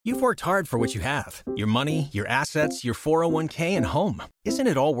You've worked hard for what you have. Your money, your assets, your 401k, and home. Isn't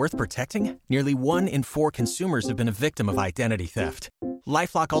it all worth protecting? Nearly 1 in 4 consumers have been a victim of identity theft.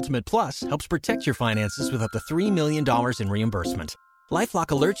 LifeLock Ultimate Plus helps protect your finances with up to $3 million in reimbursement. LifeLock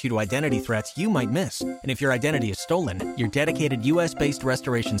alerts you to identity threats you might miss. And if your identity is stolen, your dedicated U.S.-based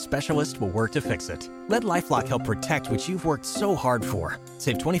restoration specialist will work to fix it. Let LifeLock help protect what you've worked so hard for.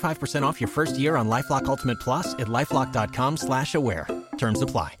 Save 25% off your first year on LifeLock Ultimate Plus at LifeLock.com/aware. Terms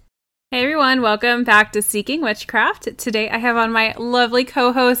apply. Hey everyone, welcome back to Seeking Witchcraft. Today I have on my lovely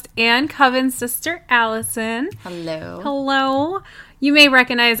co-host and coven sister, Allison. Hello. Hello. You may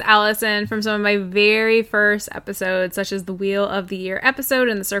recognize Allison from some of my very first episodes, such as the Wheel of the Year episode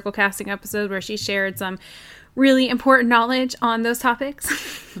and the Circle Casting episode, where she shared some really important knowledge on those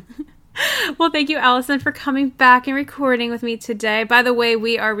topics. Well, thank you, Allison, for coming back and recording with me today. By the way,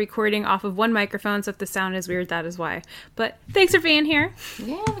 we are recording off of one microphone, so if the sound is weird, that is why. But thanks for being here.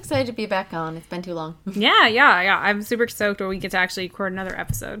 Yeah, I'm excited to be back on. It's been too long. Yeah. I'm super stoked when we get to actually record another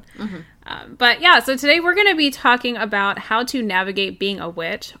episode. Mm-hmm. So today we're going to be talking about how to navigate being a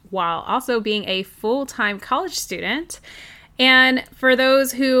witch while also being a full-time college student. And for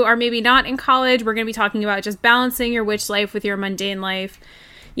those who are maybe not in college, we're going to be talking about just balancing your witch life with your mundane life.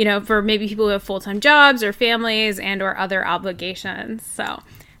 You know, for maybe people who have full-time jobs or families and or other obligations. So,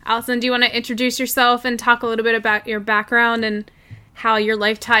 Allison, do you want to introduce yourself and talk a little bit about your background and how your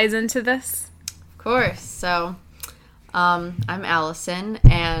life ties into this? Of course. So, I'm Allison,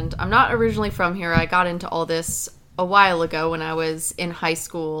 and I'm not originally from here. I got into all this a while ago when I was in high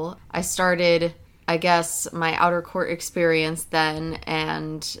school. I started, I guess, my outer court experience then,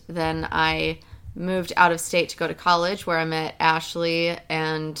 and then I moved out of state to go to college, where I met Ashley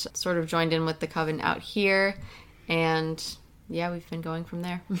and sort of joined in with the coven out here. And yeah, we've been going from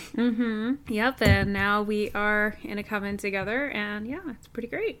there. Mm-hmm. Yep. And now we are in a coven together. And yeah, it's pretty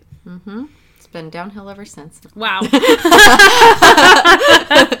great. Mm-hmm. It's been downhill ever since. Wow.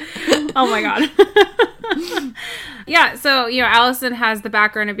 Oh my God. Yeah. So, Allison has the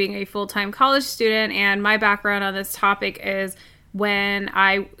background of being a full-time college student. And my background on this topic is when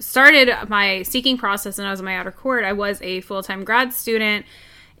I started my seeking process and I was in my outer court, I was a full-time grad student,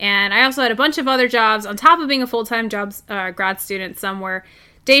 and I also had a bunch of other jobs on top of being a full-time grad student. Some were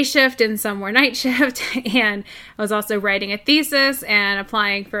day shift and some were night shift, and I was also writing a thesis and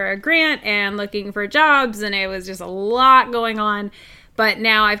applying for a grant and looking for jobs, and it was just a lot going on. But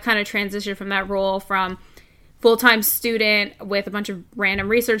now I've kind of transitioned from that role from full-time student with a bunch of random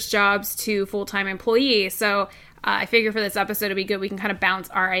research jobs to full-time employee. So I figure for this episode it'd be good we can kind of bounce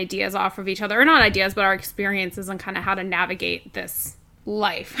our ideas off of each other. Or not ideas, but our experiences and kind of how to navigate this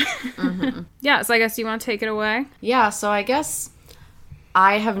life. Mm-hmm. Yeah, so I guess you want to take it away? Yeah, so I guess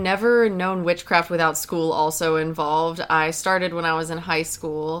I have never known witchcraft without school also involved. I started when I was in high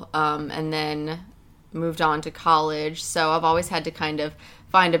school and then moved on to college. So I've always had to kind of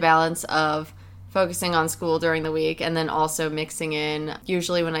find a balance of focusing on school during the week and then also mixing in.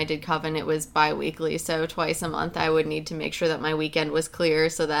 Usually when I did coven, it was bi-weekly, so twice a month I would need to make sure that my weekend was clear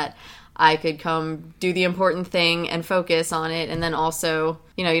so that I could come do the important thing and focus on it. And then also,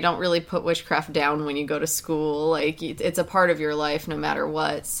 you don't really put witchcraft down when you go to school. Like, it's a part of your life no matter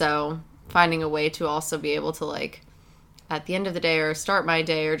what. So finding a way to also be able to, like, at the end of the day or start my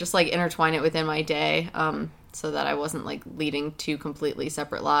day or just, like, intertwine it within my day so that I wasn't, like, leading two completely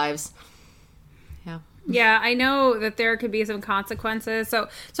separate lives. Yeah, I know that there could be some consequences. So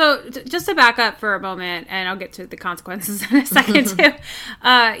just to back up for a moment, and I'll get to the consequences in a second too.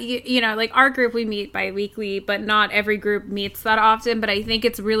 Like our group, we meet bi-weekly, but not every group meets that often. But I think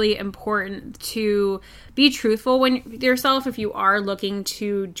it's really important to be truthful with yourself if you are looking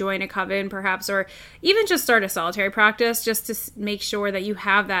to join a coven, perhaps, or even just start a solitary practice, just to make sure that you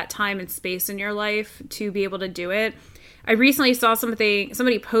have that time and space in your life to be able to do it. I recently saw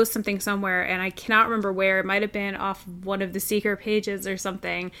somebody post something somewhere, and I cannot remember where. It might have been off one of the Seeker pages or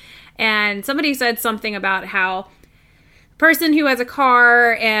something. And somebody said something about how a person who has a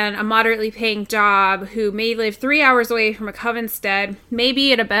car and a moderately paying job who may live 3 hours away from a coven stead may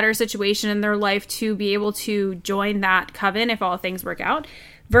be in a better situation in their life to be able to join that coven if all things work out,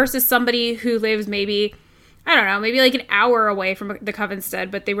 versus somebody who lives maybe like an hour away from the coven stead,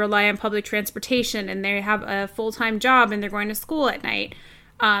 but they rely on public transportation and they have a full-time job and they're going to school at night.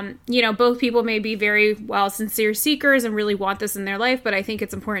 Both people may be very sincere seekers and really want this in their life, but I think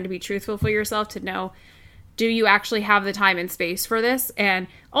it's important to be truthful for yourself to know, do you actually have the time and space for this? And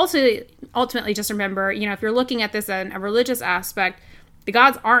also, ultimately, just remember, if you're looking at this in a religious aspect, the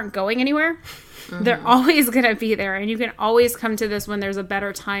gods aren't going anywhere. Mm-hmm. They're always going to be there, and you can always come to this when there's a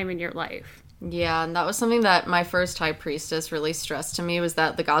better time in your life. Yeah, and that was something that my first high priestess really stressed to me, was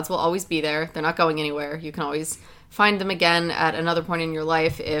that the gods will always be there. They're not going anywhere. You can always find them again at another point in your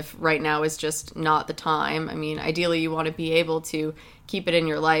life if right now is just not the time. I mean, ideally you want to be able to keep it in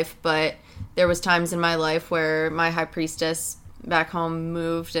your life, but there was times in my life where my high priestess back home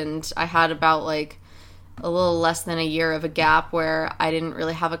moved, and I had about like a little less than a year of a gap where I didn't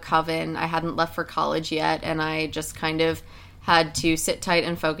really have a coven. I hadn't left for college yet, and I just kind of had to sit tight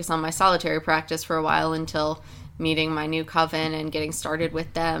and focus on my solitary practice for a while until meeting my new coven and getting started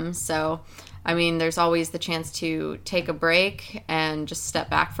with them. So, I mean, there's always the chance to take a break and just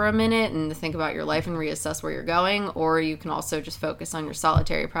step back for a minute and think about your life and reassess where you're going, or you can also just focus on your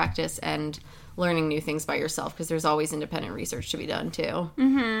solitary practice and learning new things by yourself, because there's always independent research to be done too.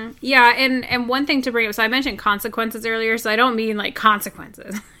 Mm-hmm. Yeah, and one thing to bring up, so I mentioned consequences earlier, so I don't mean like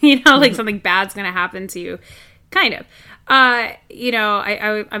consequences, like something bad's going to happen to you, kind of.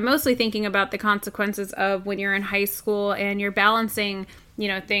 I'm mostly thinking about the consequences of when you're in high school and you're balancing,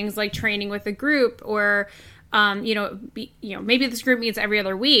 things like training with a group, or, maybe this group meets every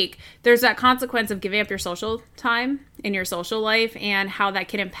other week. There's that consequence of giving up your social time in your social life, and how that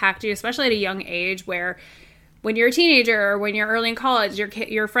can impact you, especially at a young age, where when you're a teenager or when you're early in college,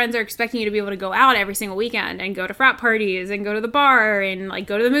 your friends are expecting you to be able to go out every single weekend and go to frat parties and go to the bar and like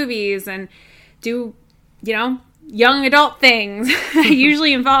go to the movies and do, young adult things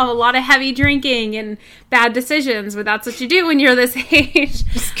usually involve a lot of heavy drinking and bad decisions, but that's what you do when you're this age.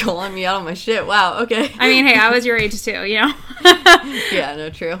 Just calling me out on my shit. Wow, okay. I mean, hey, I was your age too, Yeah, no,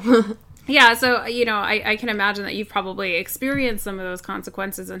 true. Yeah, so, I can imagine that you've probably experienced some of those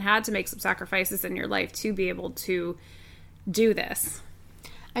consequences and had to make some sacrifices in your life to be able to do this.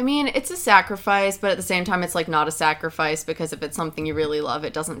 I mean, it's a sacrifice, but at the same time, it's like not a sacrifice, because if it's something you really love,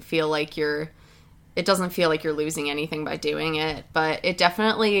 it doesn't feel like you're losing anything by doing it. But it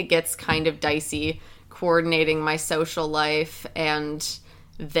definitely gets kind of dicey coordinating my social life and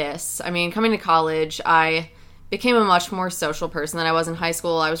this. I mean, coming to college, I became a much more social person than I was in high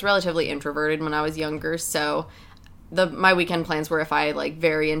school. I was relatively introverted when I was younger, so my weekend plans were if I like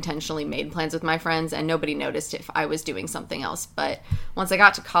very intentionally made plans with my friends, and nobody noticed if I was doing something else. But once I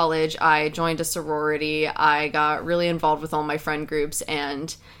got to college, I joined a sorority. I got really involved with all my friend groups,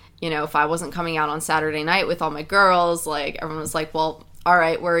 and if I wasn't coming out on Saturday night with all my girls, like, everyone was like, well, all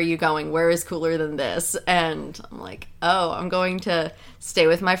right, where are you going? Where is cooler than this? And I'm like, oh, I'm going to stay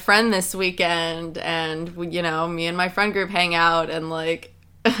with my friend this weekend, and, me and my friend group hang out and, like,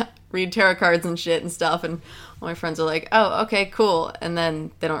 read tarot cards and shit and stuff, and all my friends are like, oh, okay, cool, and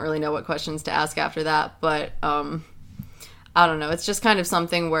then they don't really know what questions to ask after that, but, I don't know, it's just kind of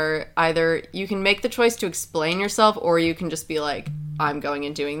something where either you can make the choice to explain yourself, or you can just be like, I'm going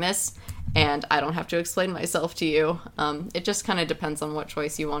and doing this, and I don't have to explain myself to you. It just kind of depends on what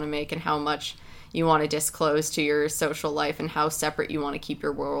choice you want to make and how much you want to disclose to your social life and how separate you want to keep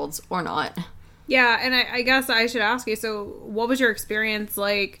your worlds or not. Yeah, and I guess I should ask you, so what was your experience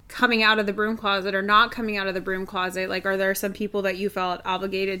like coming out of the broom closet or not coming out of the broom closet? Like, are there some people that you felt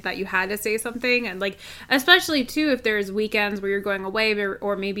obligated that you had to say something? And like, especially too, if there's weekends where you're going away,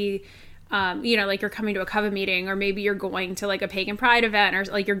 or maybe like you're coming to a coven meeting, or maybe you're going to like a pagan pride event, or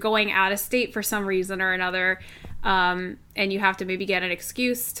like you're going out of state for some reason or another, and you have to maybe get an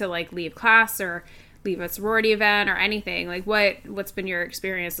excuse to like leave class or leave a sorority event or anything. Like, what's been your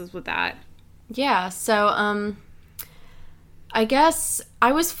experiences with that? Yeah, so I guess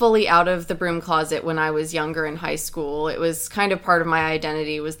I was fully out of the broom closet when I was younger in high school. It was kind of part of my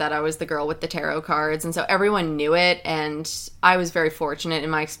identity was that I was the girl with the tarot cards, and so everyone knew it, and I was very fortunate in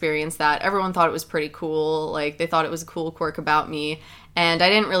my experience that everyone thought it was pretty cool. Like, they thought it was a cool quirk about me, and I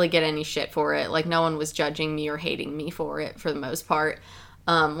didn't really get any shit for it. Like, no one was judging me or hating me for it, for the most part.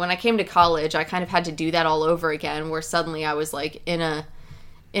 When I came to college, I kind of had to do that all over again, where suddenly I was, like, in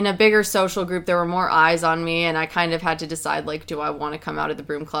a bigger social group. There were more eyes on me, and I kind of had to decide, like, do I want to come out of the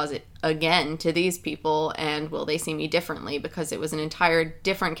broom closet again to these people, and will they see me differently? Because it was an entire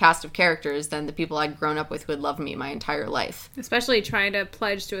different cast of characters than the people I'd grown up with who had loved me my entire life. Especially trying to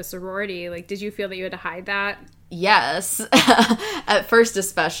pledge to a sorority. Like, did you feel that you had to hide that? Yes, at first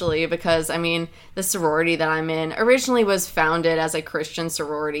especially, because, I mean, the sorority that I'm in originally was founded as a Christian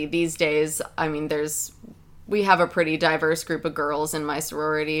sorority. These days, I mean, we have a pretty diverse group of girls in my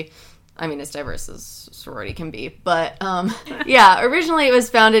sorority. I mean, as diverse as sorority can be. But, yeah, originally it was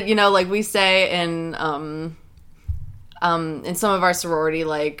founded, like we say in some of our sorority,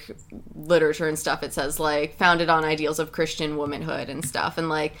 like, literature and stuff, it says, like, founded on ideals of Christian womanhood and stuff. And,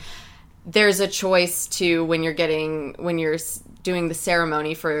 like, there's a choice to, when you're doing the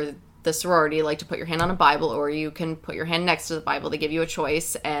ceremony for the sorority, like, to put your hand on a Bible, or you can put your hand next to the Bible. They give you a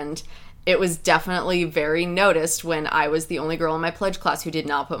choice, and it was definitely very noticed when I was the only girl in my pledge class who did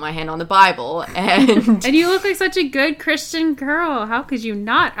not put my hand on the Bible. And you look like such a good Christian girl. How could you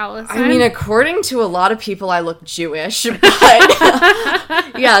not, Allison? I mean, according to a lot of people, I look Jewish. But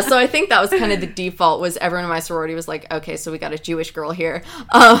yeah, so I think that was kind of the default, was everyone in my sorority was like, okay, so we got a Jewish girl here.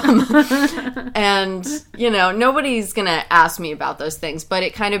 And, you know, nobody's going to ask me about those things. But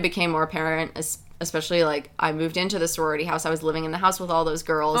it kind of became more apparent, especially, like, I moved into the sorority house. I was living in the house with all those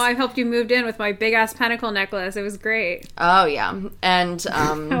girls. Oh, I helped you moved in with my big-ass pentacle necklace. It was great. Oh, yeah. And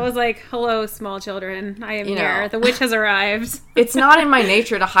I was like, hello, small children. I am here. The witch has arrived. It's not in my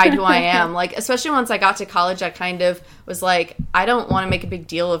nature to hide who I am. Like, especially once I got to college, I kind of was like, I don't want to make a big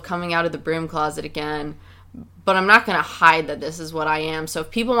deal of coming out of the broom closet again, but I'm not going to hide that this is what I am. So if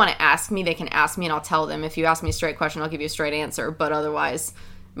people want to ask me, they can ask me and I'll tell them. If you ask me a straight question, I'll give you a straight answer. But otherwise,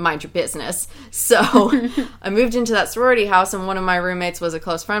 mind your business. So I moved into that sorority house, and one of my roommates was a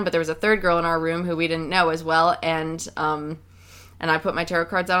close friend, but there was a third girl in our room who we didn't know as well. And I put my tarot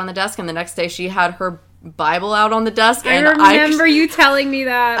cards out on the desk, and the next day she had her Bible out on the desk. And I remember you telling me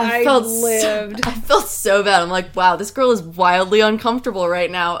that. I felt so bad. I'm like, wow, this girl is wildly uncomfortable right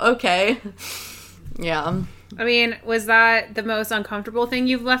now. Okay. Yeah. I mean, was that the most uncomfortable thing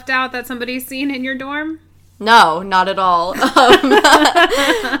you've left out that somebody's seen in your dorm? No, not at all.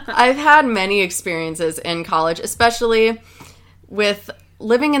 I've had many experiences in college, especially with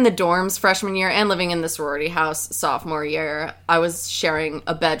living in the dorms freshman year and living in the sorority house sophomore year. I was sharing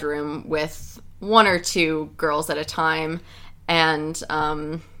a bedroom with one or two girls at a time, and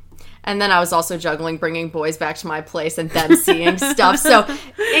then I was also juggling bringing boys back to my place and them seeing stuff. So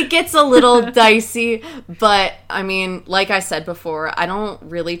it gets a little dicey. But, I mean, like I said before, I don't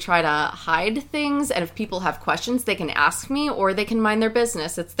really try to hide things. And if people have questions, they can ask me or they can mind their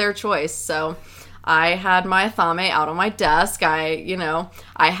business. It's their choice. So I had my athame out on my desk. I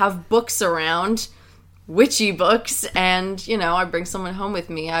have books around, witchy books. And, I bring someone home with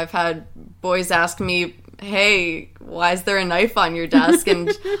me. I've had boys ask me, hey, why is there a knife on your desk?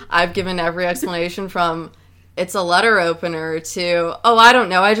 And I've given every explanation from, it's a letter opener, to, oh, I don't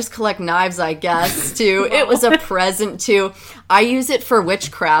know, I just collect knives, I guess, to, it was a present, to, I use it for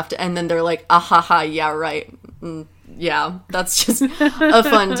witchcraft. And then they're like, ha, yeah, right. Yeah, that's just a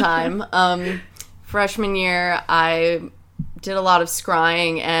fun time. Freshman year, I did a lot of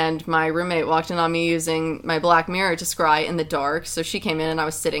scrying, and my roommate walked in on me using my black mirror to scry in the dark. So she came in, and I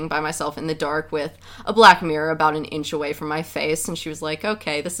was sitting by myself in the dark with a black mirror about an inch away from my face, and she was like,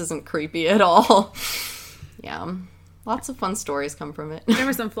 okay, this isn't creepy at all. Yeah, lots of fun stories come from it. There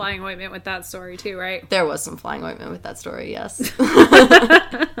was some flying ointment with that story too, right? There was some flying ointment with that story, yes.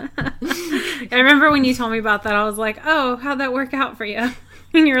 I remember when you told me about that, I was like, oh, how'd that work out for you?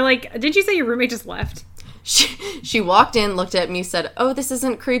 And you're like, did you say your roommate just left? She walked in, looked at me, said, oh, this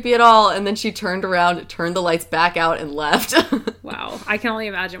isn't creepy at all, and then she turned around, turned the lights back out, and left. Wow. I can only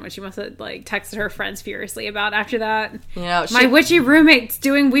imagine what she must have, texted her friends furiously about after that. My witchy roommate's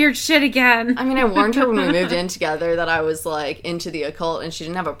doing weird shit again. I mean, I warned her when we moved in together that I was, into the occult, and she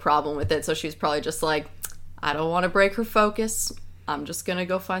didn't have a problem with it, so she was probably just like, I don't want to break her focus. I'm just gonna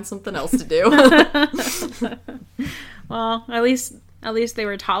go find something else to do. Well, at least they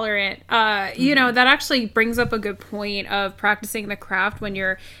were tolerant. That actually brings up a good point of practicing the craft when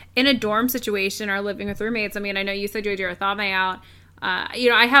you're in a dorm situation or living with roommates. I mean, I know you said you had your athame out.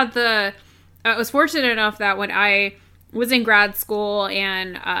 I was fortunate enough that when I was in grad school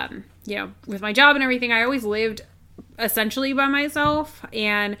and, with my job and everything, I always lived essentially by myself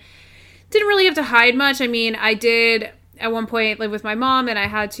and didn't really have to hide much. I mean, I did at one point live with my mom, and I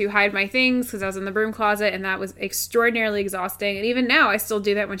had to hide my things because I was in the broom closet, and that was extraordinarily exhausting. And even now I still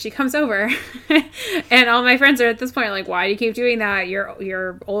do that when she comes over. And all my friends are at this point like, why do you keep doing that?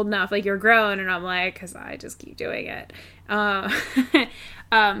 You're old enough, you're grown. And I'm like, because I just keep doing it. But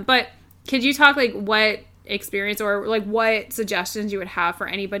could you talk what experience or what suggestions you would have for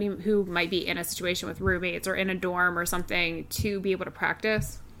anybody who might be in a situation with roommates or in a dorm or something to be able to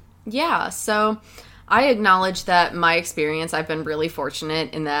practice? Yeah, so I acknowledge that my experience, I've been really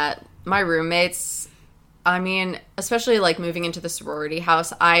fortunate in that my roommates, I mean, especially moving into the sorority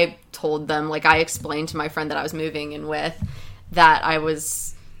house, I told them, I explained to my friend that I was moving in with that I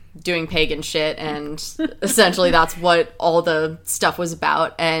was doing pagan shit, and essentially that's what all the stuff was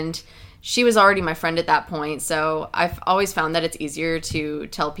about. And she was already my friend at that point, so I've always found that it's easier to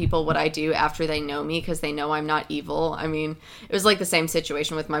tell people what I do after they know me because they know I'm not evil. I mean, it was the same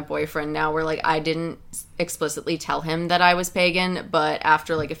situation with my boyfriend now where I didn't explicitly tell him that I was pagan, but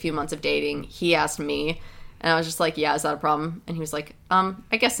after a few months of dating, he asked me, and I was just like, yeah, is that a problem? And he was like, I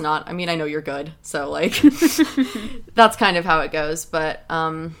guess not. I mean, I know you're good. So that's kind of how it goes. But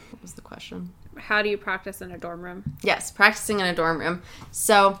was the question? How do you practice in a dorm room? Yes, practicing in a dorm room.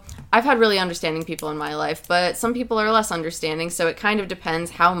 So I've had really understanding people in my life, but some people are less understanding, so it kind of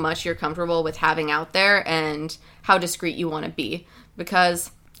depends how much you're comfortable with having out there and how discreet you want to be.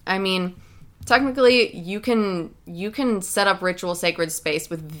 Because, I mean, technically, you can set up ritual sacred space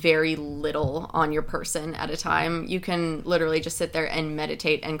with very little on your person at a time. You can literally just sit there and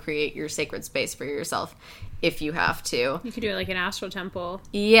meditate and create your sacred space for yourself if you have to. You could do it like an astral temple.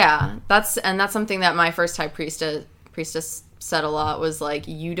 Yeah, that's something that my first high priestess said a lot, was like,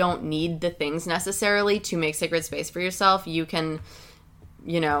 you don't need the things necessarily to make sacred space for yourself. You can,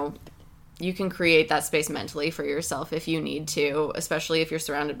 you can create that space mentally for yourself if you need to, especially if you're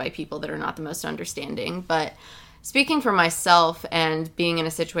surrounded by people that are not the most understanding. But speaking for myself and being in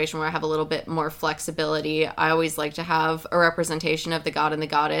a situation where I have a little bit more flexibility, I always like to have a representation of the god and the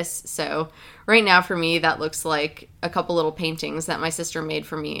goddess. So right now for me, that looks like a couple little paintings that my sister made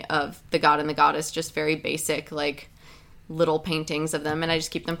for me of the god and the goddess, just very basic, like little paintings of them. And I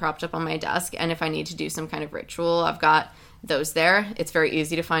just keep them propped up on my desk. And if I need to do some kind of ritual, I've got those there. It's very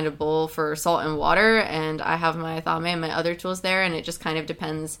easy to find a bowl for salt and water, and I have my thame and my other tools there, and it just kind of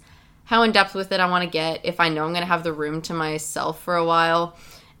depends how in depth with it I want to get. If I know I'm going to have the room to myself for a while,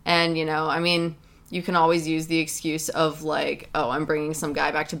 and you can always use the excuse of like, oh, I'm bringing some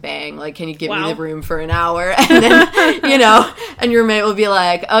guy back to bang, like, can you give me the room for an hour? And then and your mate will be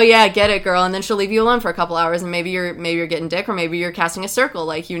like, oh yeah, get it, girl, and then she'll leave you alone for a couple hours, and maybe you're getting dick, or maybe you're casting a circle,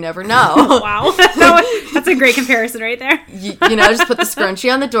 like, you never know. Wow. That's a great comparison right there. Just put the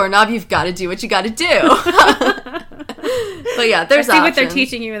scrunchie on the doorknob. You've got to do what you got to do. But yeah, there's options. I see what they're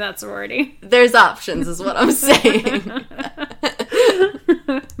teaching you in that sorority. There's options, is what I'm saying.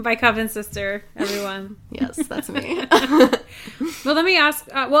 By Coven Sister, everyone. Yes, that's me. Well, let me ask.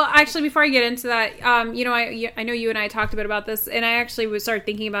 Actually, before I get into that, I know you and I talked a bit about this, and I actually would start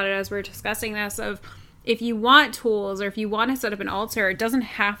thinking about it as we were discussing this. Of if you want tools or if you want to set up an altar, it doesn't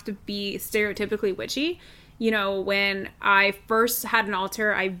have to be stereotypically witchy. When I first had an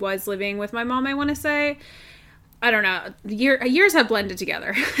altar, I was living with my mom, I want to say. I don't know. Years have blended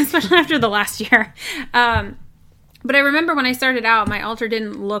together, especially after the last year. But I remember when I started out, my altar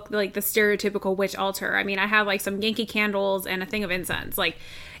didn't look like the stereotypical witch altar. I mean, I had like some Yankee candles and a thing of incense.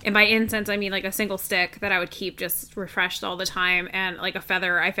 And by incense, I mean like a single stick that I would keep just refreshed all the time, and like a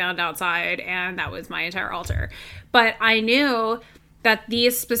feather I found outside, and that was my entire altar. But I knew that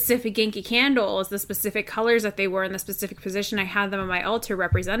these specific Yankee candles, the specific colors that they were in the specific position I had them on my altar,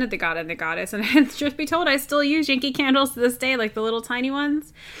 represented the god and the goddess. And truth be told, I still use Yankee candles to this day, like the little tiny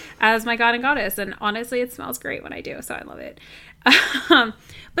ones, as my god and goddess. And honestly, it smells great when I do, so I love it.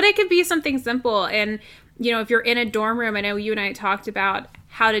 But it could be something simple. And, if you're in a dorm room, I know you and I talked about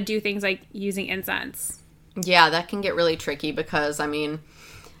how to do things like using incense. Yeah, that can get really tricky because,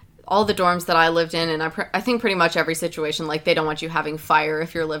 all the dorms that I lived in, and I think pretty much every situation, like, they don't want you having fire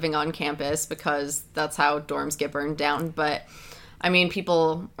if you're living on campus because that's how dorms get burned down. But,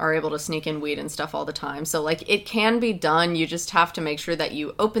 people are able to sneak in weed and stuff all the time. So, like, it can be done. You just have to make sure that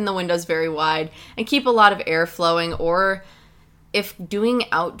you open the windows very wide and keep a lot of air flowing. Or if doing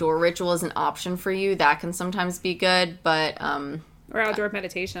outdoor ritual is an option for you, that can sometimes be good. But, or outdoor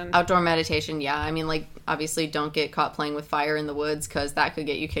meditation. Outdoor meditation, yeah. Obviously don't get caught playing with fire in the woods because that could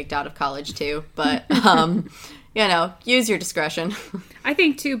get you kicked out of college too. But, use your discretion. I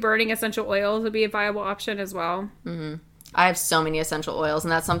think, too, burning essential oils would be a viable option as well. Mm-hmm. I have so many essential oils,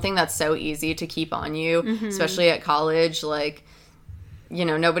 and that's something that's so easy to keep on you, especially at college. Like,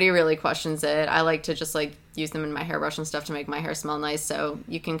 nobody really questions it. I like to just, use them in my hairbrush and stuff to make my hair smell nice. So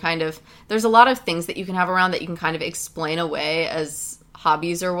you can there's a lot of things that you can have around that you can kind of explain away as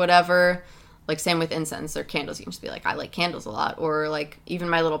hobbies or whatever. Like, same with incense or candles. You can just be like, I like candles a lot. Or, like, even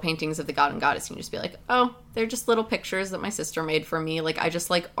my little paintings of the god and goddess, you can just be like, oh, they're just little pictures that my sister made for me. Like, I just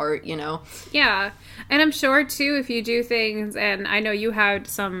like art, Yeah. And I'm sure, too, if you do things, and I know you had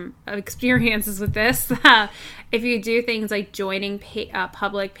some experiences with this, if you do things like joining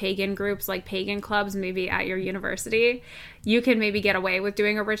public pagan groups, like pagan clubs, maybe at your university, you can maybe get away with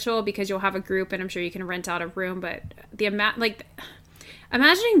doing a ritual because you'll have a group, and I'm sure you can rent out a room. But the amount,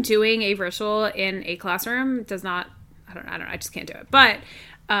 imagining doing a ritual in a classroom does not, I don't know, I just can't do it. But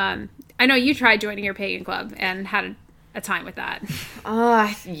I know you tried joining your pagan club and had a time with that.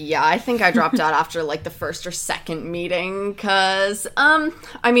 Yeah, I think I dropped out after the first or second meeting because,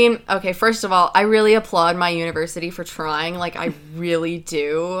 okay, first of all, I really applaud my university for trying. I really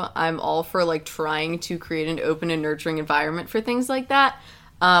do. I'm all for trying to create an open and nurturing environment for things like that.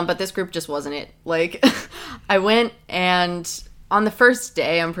 But this group just wasn't it. I went, and on the first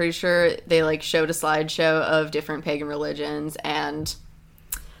day, I'm pretty sure they showed a slideshow of different pagan religions, and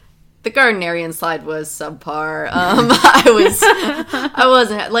The Gardnerian slide was subpar. I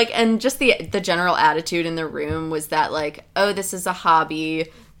wasn't like, and just the general attitude in the room was that like, oh, this is a hobby.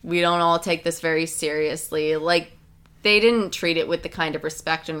 We don't all take this very seriously. Like, they didn't treat it with the kind of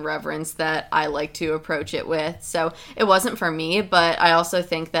respect and reverence that I like to approach it with. So it wasn't for me, but I also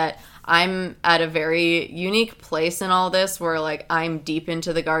think that I'm at a very unique place in all this where like I'm deep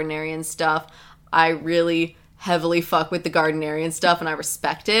into the Gardnerian stuff. I really heavily fuck with the Gardnerian stuff and I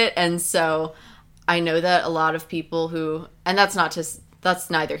respect it. And so I know that a lot of people who, and that's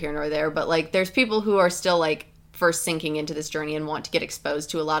neither here nor there, but like there's people who are still like first sinking into this journey and want to get exposed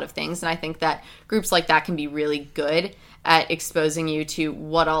to a lot of things. And I think that groups like that can be really good at exposing you to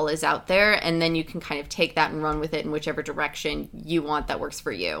what all is out there. And then you can kind of take that and run with it in whichever direction you want that works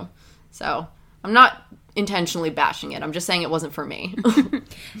for you. So I'm not intentionally bashing it. I'm just saying it wasn't for me.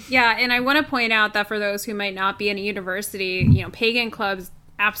 Yeah, and I want to point out that for those who might not be in a university, you know, pagan clubs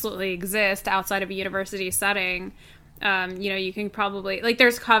absolutely exist outside of a university setting. You know, you can probably, like,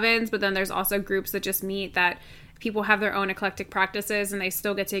 there's covens, but then there's also groups that just meet that people have their own eclectic practices and they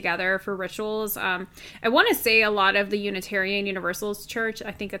still get together for rituals. I want to say a lot of the Unitarian Universalist Church,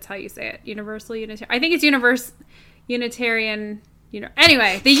 I think that's how you say it, Universal Unitarian. I think it's Unitarian.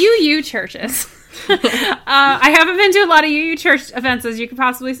 Anyway, the UU churches. I haven't been to a lot of UU church events, as you could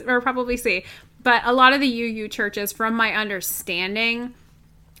probably see. But a lot of the UU churches, from my understanding,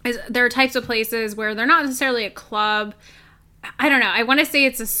 there are types of places where they're not necessarily a club. I don't know. I want to say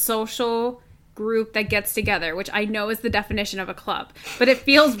it's a social group that gets together, which I know is the definition of a club. But it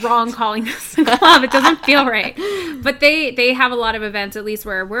feels wrong calling this a club. It doesn't feel right. But they have a lot of events, at least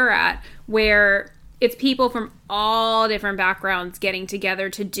where we're at, where it's people from all different backgrounds getting together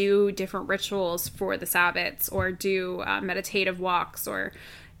to do different rituals for the Sabbats or do meditative walks or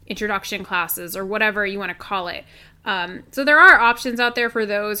introduction classes or whatever you want to call it. So there are options out there for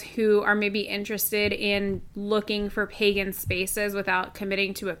those who are maybe interested in looking for pagan spaces without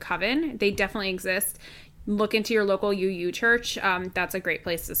committing to a coven. They definitely exist. Look into your local UU church. That's a great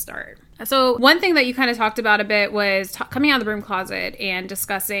place to start. So one thing that you kind of talked about a bit was coming out of the broom closet and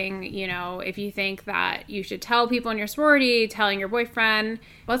discussing, you know, if you think that you should tell people in your sorority, telling your boyfriend.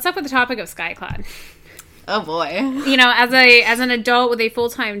 What's up with the topic of skyclad? Oh boy. You know, as an adult with a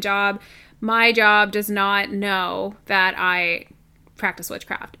full-time job, my job does not know that I practice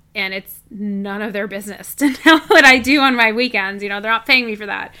witchcraft. And it's none of their business to know what I do on my weekends. You know, they're not paying me for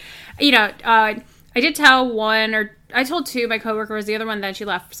that. You know, I did tell I told two of my coworkers. The other one, then she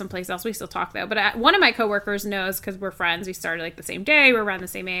left someplace else. We still talk though. But one of my coworkers knows because we're friends. We started like the same day. We're around the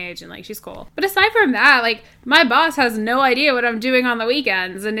same age, and like she's cool. But aside from that, like my boss has no idea what I'm doing on the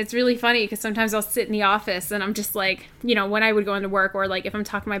weekends, and it's really funny because sometimes I'll sit in the office and I'm just like, you know, when I would go into work or like if I'm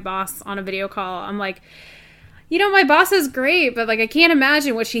talking to my boss on a video call, I'm like, you know, my boss is great, but like I can't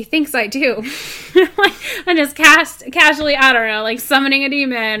imagine what she thinks I do. Like I'm just casually, I don't know, like summoning a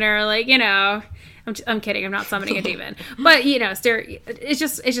demon or like, you know. I'm kidding. I'm not summoning a demon, but you know, it's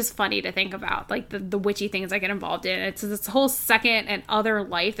just funny to think about, like the witchy things I get involved in. It's this whole second and other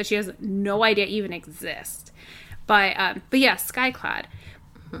life that she has no idea even exist. But yeah, skyclad.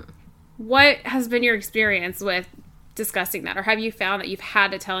 What has been your experience with discussing that, or have you found that you've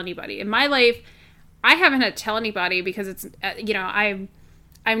had to tell anybody? In my life, I haven't had to tell anybody because it's you know, I'm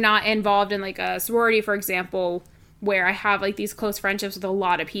not involved in like a sorority, for example, where I have like these close friendships with a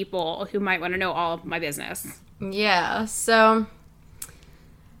lot of people who might want to know all of my business. Yeah, so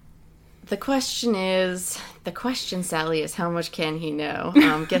the question, Sally, is how much can he know?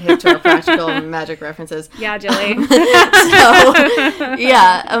 Get hip to our practical magic references. Yeah, Jilly.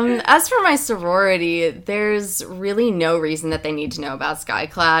 As for my sorority, there's really no reason that they need to know about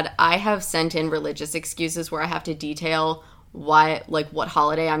skyclad. I have sent in religious excuses where I have to detail what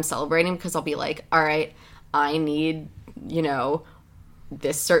holiday I'm celebrating, because I'll be like, all right, I need, you know,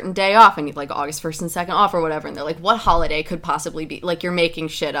 this certain day off. I need like August 1st and 2nd off or whatever. And they're like, what holiday could possibly be? Like, you're making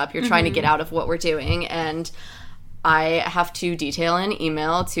shit up. You're trying to get out of what we're doing. And I have to detail an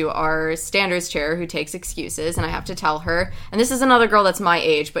email to our standards chair who takes excuses, and I have to tell her, and this is another girl that's my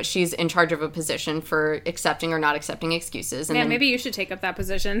age, but she's in charge of a position for accepting or not accepting excuses. And yeah, maybe you should take up that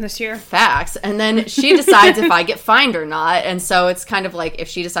position this year. Facts. And then she decides if I get fined or not. And so it's kind of like, if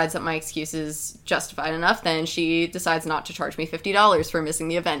she decides that my excuse is justified enough, then she decides not to charge me $50 for missing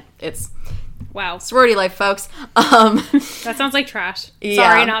the event. It's wow. Sorority life, folks. That sounds like trash. Yeah.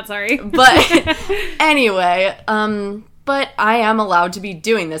 Sorry, not sorry. But anyway, but I am allowed to be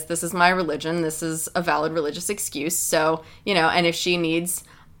doing this. This is my religion. This is a valid religious excuse. So, you know, and if she needs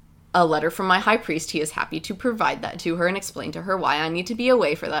a letter from my high priest. He is happy to provide that to her and explain to her why I need to be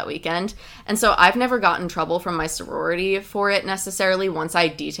away for that weekend. And so I've never gotten in trouble from my sorority for it necessarily once I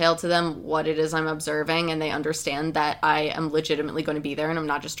detail to them what it is I'm observing and they understand that I am legitimately going to be there and I'm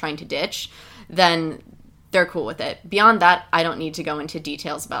not just trying to ditch, then they're cool with it. Beyond that, I don't need to go into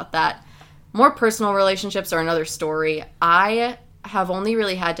details about that. More personal relationships are another story. I have only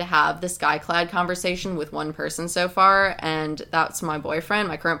really had to have the sky-clad conversation with one person so far, and that's my boyfriend,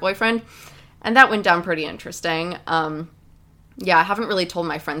 my current boyfriend, and that went down pretty interesting. Yeah, I haven't really told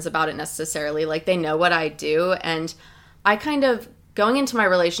my friends about it necessarily. Like, they know what I do, and I kind of, going into my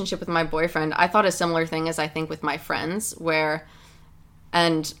relationship with my boyfriend, I thought a similar thing as I think with my friends, where,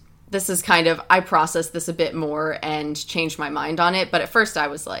 and this is kind of, I processed this a bit more and changed my mind on it, but at first I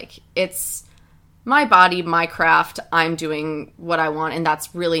was like, it's my body, my craft, I'm doing what I want, and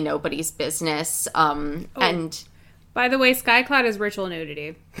that's really nobody's business. And by the way, skyclad is ritual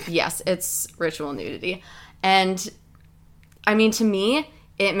nudity. Yes, it's ritual nudity. And I mean, to me,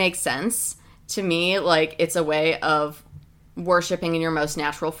 it makes sense. To me, like, it's a way of worshiping in your most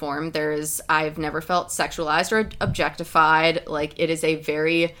natural form. I've never felt sexualized or objectified. Like, it is a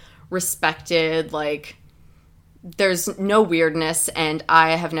very respected, like, there's no weirdness, and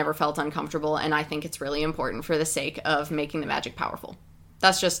I have never felt uncomfortable, and I think it's really important for the sake of making the magic powerful.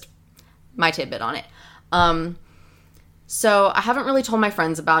 That's just my tidbit on it. So I haven't really told my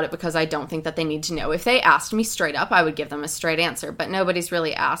friends about it because I don't think that they need to know. If they asked me straight up, I would give them a straight answer, but nobody's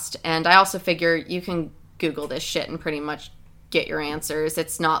really asked, and I also figure you can Google this shit and pretty much get your answers.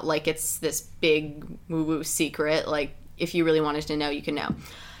 It's not like it's this big woo-woo secret. Like, if you really wanted to know, you can know.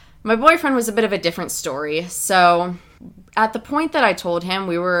 My boyfriend was a bit of a different story. So at the point that I told him,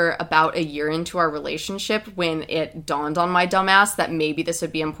 we were about a year into our relationship when it dawned on my dumbass that maybe this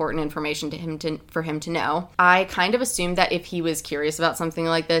would be important information for him to know. I kind of assumed that if he was curious about something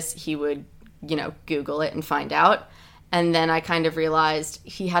like this, he would, Google it and find out. And then I kind of realized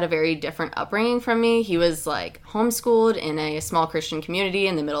he had a very different upbringing from me. He was, like, homeschooled in a small Christian community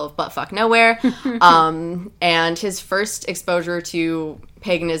in the middle of buttfuck nowhere. And his first exposure to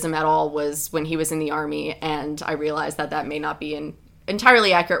paganism at all was when he was in the army. And I realized that may not be an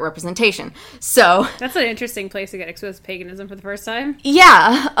entirely accurate representation. So that's an interesting place to get exposed to paganism for the first time.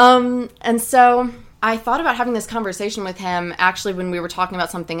 Yeah. And so I thought about having this conversation with him, actually, when we were talking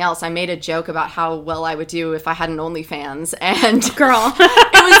about something else. I made a joke about how well I would do if I had an OnlyFans, and girl,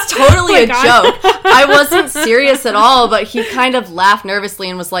 it was totally a joke. I wasn't serious at all, but he kind of laughed nervously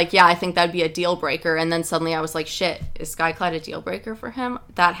and was like, yeah, I think that'd be a deal breaker. And then suddenly I was like, shit, is skyclad a deal breaker for him?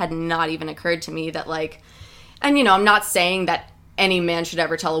 That had not even occurred to me that, like, and, I'm not saying that any man should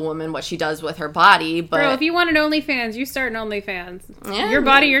ever tell a woman what she does with her body, but... Girl, if you want an OnlyFans, you start an OnlyFans. Yeah, your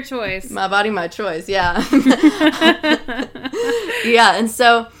body, your choice. My body, my choice, yeah. Yeah, and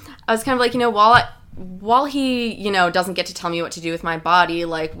so I was kind of like, while he, doesn't get to tell me what to do with my body,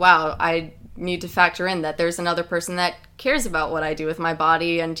 like, wow, I need to factor in that there's another person that cares about what I do with my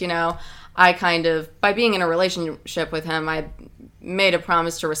body, and, I kind of, by being in a relationship with him, I made a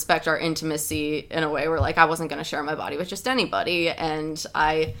promise to respect our intimacy in a way where, like, I wasn't going to share my body with just anybody, and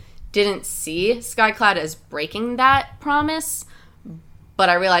I didn't see skyclad as breaking that promise, but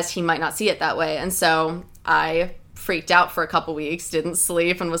I realized he might not see it that way, and so I freaked out for a couple weeks, didn't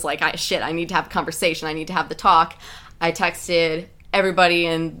sleep, and was like, I need to have a conversation, I need to have the talk. I texted everybody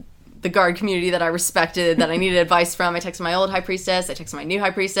in the guard community that I respected, that I needed advice from. I texted my old high priestess. I texted my new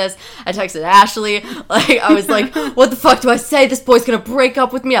high priestess. I texted Ashley. Like, I was like, what the fuck do I say? This boy's gonna break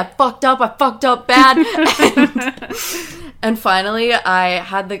up with me. I fucked up bad. And finally, I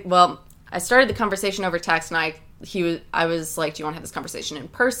started the conversation over text, and I was like, do you want to have this conversation in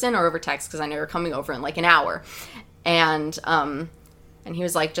person or over text? Because I know you're coming over in like an hour. And he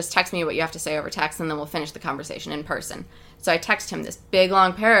was like, just text me what you have to say over text, and then we'll finish the conversation in person. So I texted him this big,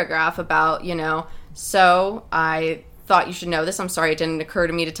 long paragraph about, so I thought you should know this. I'm sorry it didn't occur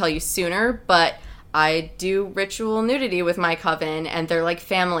to me to tell you sooner, but I do ritual nudity with my coven, and they're like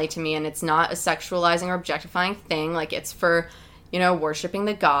family to me, and it's not a sexualizing or objectifying thing. Like, it's for, worshiping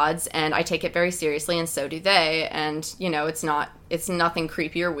the gods, and I take it very seriously, and so do they. And, it's nothing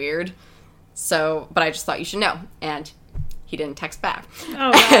creepy or weird. So, but I just thought you should know. And he didn't text back.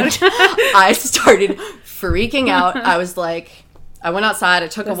 Oh, God. And I started freaking out. I was like, I went outside. I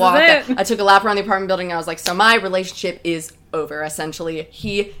took a walk. I took a lap around the apartment building. And I was like, so my relationship is over, essentially.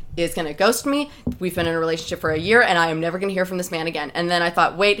 He is going to ghost me. We've been in a relationship for a year, and I am never going to hear from this man again. And then I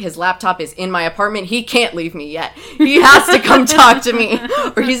thought, wait, his laptop is in my apartment. He can't leave me yet. He has to come talk to me,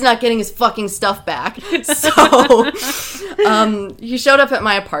 or he's not getting his fucking stuff back. So he showed up at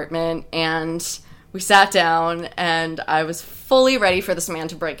my apartment, and we sat down, and I was fully ready for this man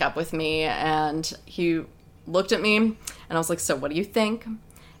to break up with me, and he looked at me, and I was like, so what do you think?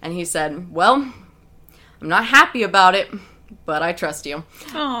 And he said, well, I'm not happy about it, but I trust you.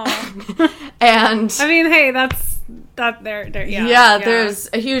 Aww. And I mean, hey, there's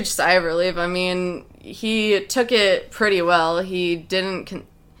a huge sigh of relief. I mean, he took it pretty well. He didn't...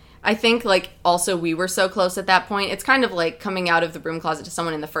 I think, like, also we were so close at that point. It's kind of like coming out of the broom closet to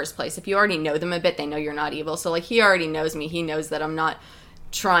someone in the first place. If you already know them a bit, they know you're not evil. So, like, he already knows me. He knows that I'm not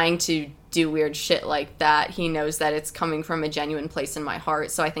trying to do weird shit like that. He knows that it's coming from a genuine place in my heart.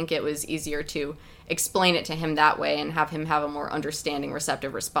 So I think it was easier to explain it to him that way and have him have a more understanding,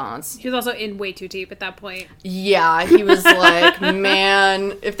 receptive response. He was also in way too deep at that point. Yeah, he was like,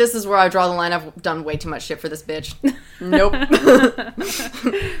 man, if this is where I draw the line, I've done way too much shit for this bitch. Nope.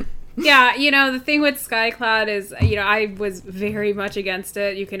 Yeah, you know, the thing with Skyclad is, you know, I was very much against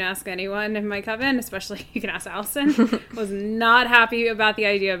it. You can ask anyone in my coven, especially you can ask Allison. Was not happy about the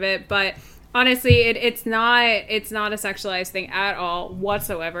idea of it, but honestly, it's not a sexualized thing at all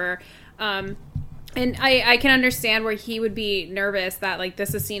whatsoever. And I can understand where he would be nervous that, like,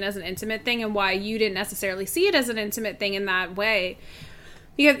 this is seen as an intimate thing and why you didn't necessarily see it as an intimate thing in that way.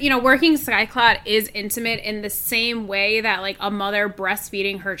 Because, you know, working Skyclad is intimate in the same way that, like, a mother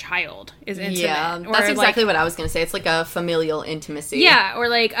breastfeeding her child is intimate. Yeah, that's exactly what I was going to say. It's like a familial intimacy. Yeah, or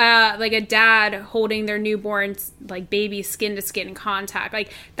like a dad holding their newborn's, like, baby skin-to-skin contact.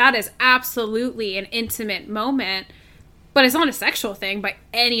 Like, that is absolutely an intimate moment. But it's not a sexual thing by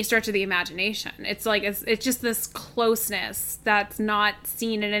any stretch of the imagination. It's like, it's just this closeness that's not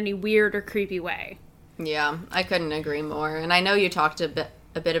seen in any weird or creepy way. Yeah, I couldn't agree more. And I know you talked a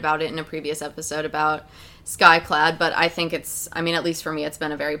bit about it in a previous episode about Skyclad, but I think at least for me, it's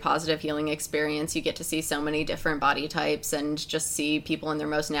been a very positive healing experience. You get to see so many different body types and just see people in their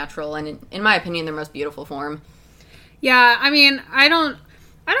most natural and, in my opinion, their most beautiful form. Yeah, I mean, I don't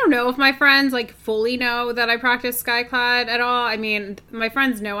know if my friends, like, fully know that I practice Skyclad at all. I mean, my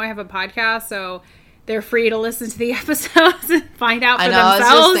friends know I have a podcast, so they're free to listen to the episodes and find out for themselves.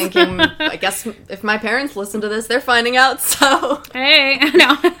 I was just thinking, I guess if my parents listen to this, they're finding out, so... Hey,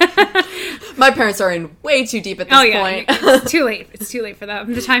 no. My parents are in way too deep at this point. It's too late. It's too late for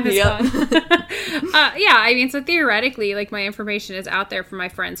them. The time has come. Yeah, I mean, so theoretically, like, my information is out there for my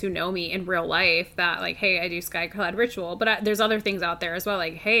friends who know me in real life that, like, hey, I do Skyclad ritual, but there's other things out there as well,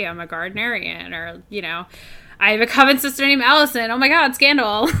 like, hey, I'm a Gardnerian, or, you know... I have a coven sister named Allison. Oh my god,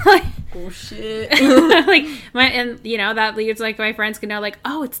 scandal. Like, oh shit. Like, and you know, that leads, like, my friends can know, like,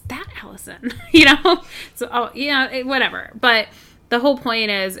 oh, it's that Allison. You know? So, oh, yeah, whatever. But the whole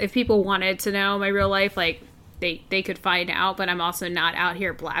point is, if people wanted to know my real life, like, they could find out, but I'm also not out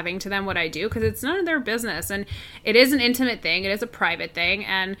here blabbing to them what I do, because it's none of their business. And it is an intimate thing. It is a private thing.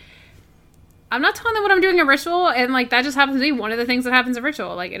 And I'm not telling them what I'm doing in ritual. And, like, that just happens to be one of the things that happens in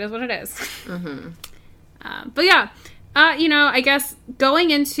ritual. Like, it is what it is. Mm-hmm. But yeah, you know, I guess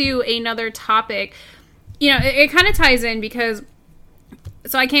going into another topic, you know, it kind of ties in because,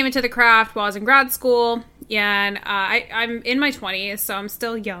 so I came into the craft while I was in grad school, and I'm in my 20s, so I'm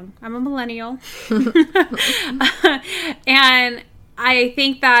still young. I'm a millennial. And I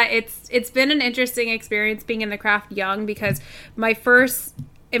think that it's been an interesting experience being in the craft young, because my first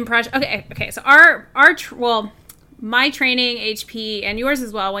impression, okay, so my training, HP, and yours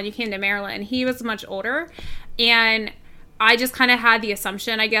as well, when you came to Maryland, he was much older. And I just kind of had the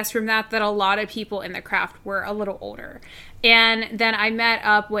assumption, I guess, from that a lot of people in the craft were a little older. And then I met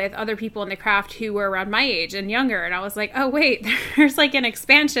up with other people in the craft who were around my age and younger. And I was like, oh, wait, there's, like, an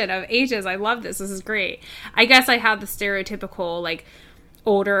expansion of ages. I love this. This is great. I guess I had the stereotypical, like,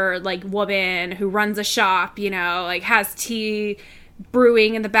 older, like, woman who runs a shop, you know, like, has tea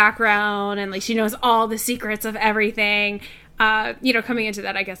brewing in the background, and, like, she knows all the secrets of everything. You know, coming into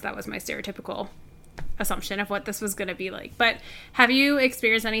that, I guess that was my stereotypical assumption of what this was going to be like. But have you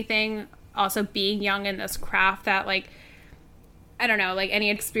experienced anything also being young in this craft that, like, I don't know, like,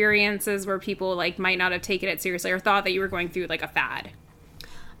 any experiences where people, like, might not have taken it seriously or thought that you were going through, like, a fad?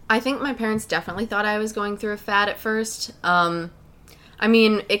 I think my parents definitely thought I was going through a fad at first. I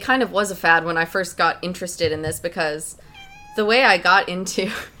mean, it kind of was a fad when I first got interested in this, because the way I got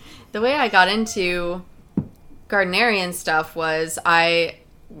into Gardnerian stuff was I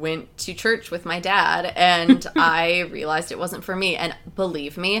went to church with my dad, and I realized it wasn't for me. And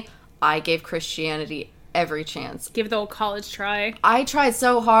believe me, I gave Christianity every chance. Give the old college try. I tried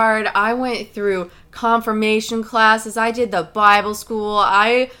so hard. I went through confirmation classes. I did the Bible school.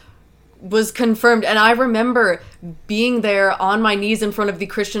 I was confirmed. And I remember being there on my knees in front of the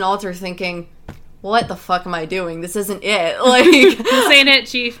Christian altar thinking, what the fuck am I doing? This isn't it. Like, this ain't it,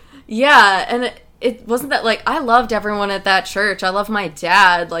 Chief. Yeah, and it wasn't that, like, I loved everyone at that church. I love my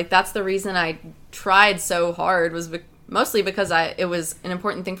dad. Like, that's the reason I tried so hard, was mostly because it was an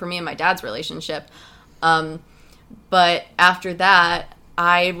important thing for me and my dad's relationship. But after that,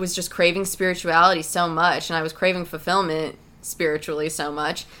 I was just craving spirituality so much, and I was craving fulfillment spiritually so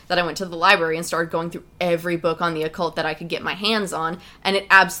much, that I went to the library and started going through every book on the occult that I could get my hands on, and it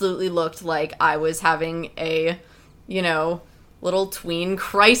absolutely looked like I was having a, little tween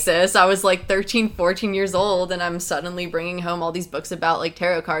crisis. I was like 13, 14 years old, and I'm suddenly bringing home all these books about like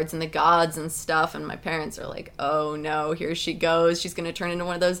tarot cards and the gods and stuff, and my parents are like, oh no, here she goes. She's going to turn into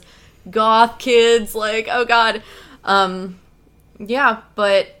one of those goth kids, like, oh god. Yeah,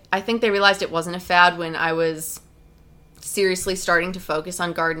 but I think they realized it wasn't a fad when I was seriously starting to focus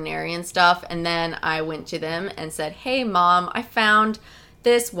on Gardnerian and stuff, and then I went to them and said, hey mom, I found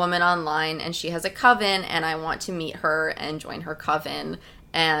this woman online and she has a coven and I want to meet her and join her coven.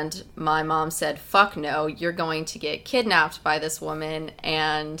 And my mom said, fuck no, you're going to get kidnapped by this woman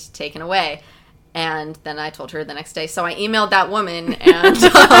and taken away. And then I told her the next day. So I emailed that woman, and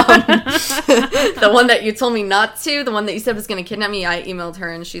the one that you told me not to, the one that you said was going to kidnap me, I emailed her,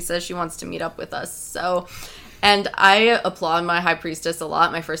 and she says she wants to meet up with us. So, and I applaud my high priestess a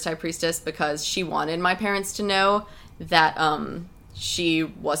lot, my first high priestess, because she wanted my parents to know that she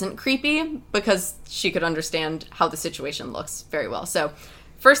wasn't creepy, because she could understand how the situation looks very well. So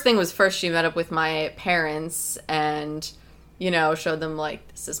first thing was first, she met up with my parents and showed them, like,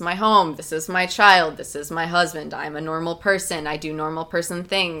 this is my home, this is my child, this is my husband, I'm a normal person, I do normal person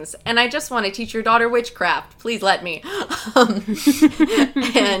things, and I just want to teach your daughter witchcraft, please let me.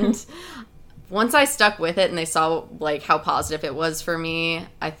 And once I stuck with it and they saw, like, how positive it was for me,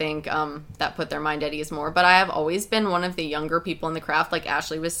 I think that put their mind at ease more. But I have always been one of the younger people in the craft, like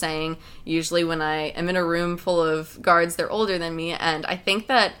Ashley was saying. Usually when I am in a room full of guards, they're older than me, and I think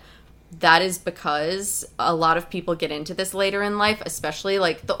that is because a lot of people get into this later in life, especially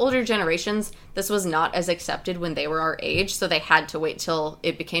like the older generations. This was not as accepted when they were our age, so they had to wait till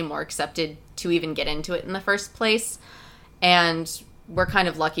it became more accepted to even get into it in the first place. And we're kind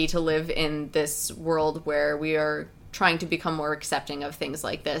of lucky to live in this world where we are trying to become more accepting of things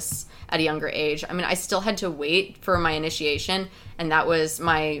like this at a younger age. I mean, I still had to wait for my initiation, and that was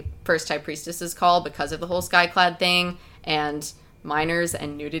my first high priestess's call because of the whole skyclad thing, and minors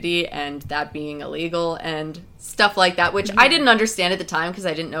and nudity and that being illegal and stuff like that, which I didn't understand at the time because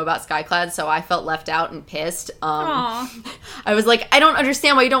I didn't know about skyclad, so I felt left out and pissed. I was like, I don't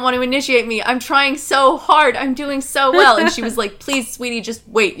understand why you don't want to initiate me. I'm trying so hard. I'm doing so well. And she was like, please, sweetie, just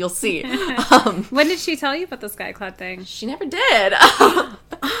wait. You'll see. When did she tell you about the skyclad thing? She never did.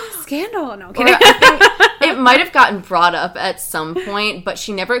 Scandal. No, kidding. It might have gotten brought up at some point, but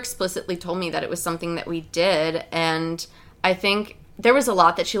she never explicitly told me that it was something that we did. And I think there was a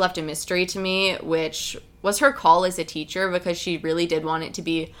lot that she left a mystery to me, which was her call as a teacher, because she really did want it to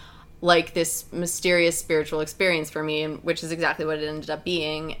be like this mysterious spiritual experience for me, and which is exactly what it ended up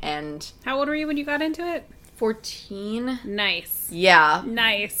being. And how old were you when you got into it? 14. Nice. Yeah.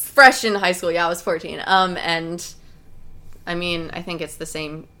 Nice. Fresh in high school. Yeah, I was 14. And I mean, I think it's the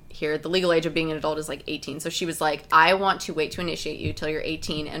same here. The legal age of being an adult is like 18. So she was like, I want to wait to initiate you till you're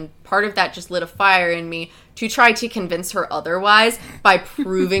 18. And part of that just lit a fire in me to try to convince her otherwise by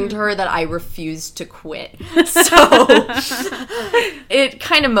proving to her that I refused to quit. So it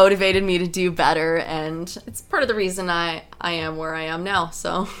kind of motivated me to do better, and it's part of the reason I am where I am now.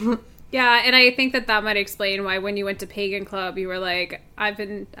 So yeah, and I think that might explain why when you went to Pagan Club, you were like, I've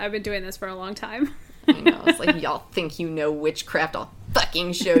been doing this for a long time. I know. It's like, y'all think you know witchcraft. I'll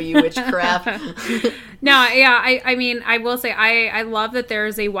fucking show you witchcraft. No, yeah, I mean, I will say I love that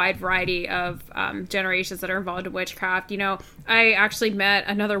there's a wide variety of generations that are involved in witchcraft. I actually met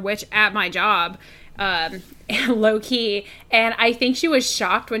another witch at my job, low key, and I think she was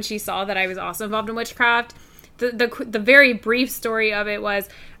shocked when she saw that I was also involved in witchcraft. The very brief story of it was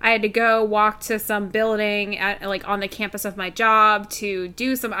I had to go walk to some building on the campus of my job to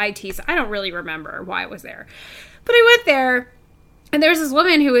do some IT. So I don't really remember why I was there, but I went there, and there's this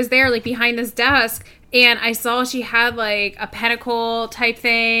woman who was there like behind this desk, and I saw she had like a pentacle type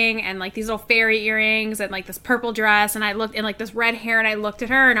thing and like these little fairy earrings and like this purple dress, and I looked in like this red hair, and I looked at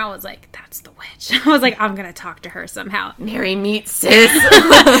her and I was like, that's the witch. I was like, I'm gonna talk to her somehow. Marry me, sis.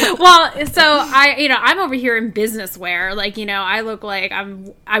 Well, so I'm over here in business wear, like, I look like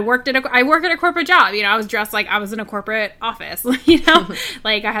I work at a corporate job. I was dressed like I was in a corporate office.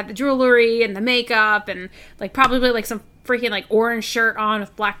 Like I had the jewelry and the makeup and like probably like some freaking like orange shirt on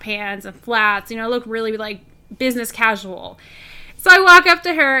with black pants and flats. I look really like business casual. So I walk up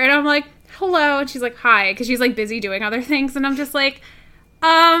to her and I'm like, hello. And she's like, hi. Cause she's like busy doing other things. And I'm just like,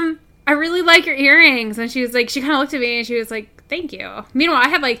 I really like your earrings. And she was like, she kind of looked at me and she was like, thank you. Meanwhile, I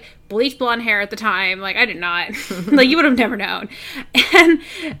had like bleach blonde hair at the time. Like, I did not. Like, you would have never known. And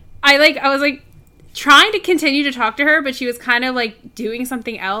I was like trying to continue to talk to her, but she was kind of like doing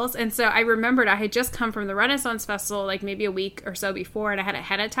something else. And so I remembered I had just come from the Renaissance Festival like maybe a week or so before, and I had a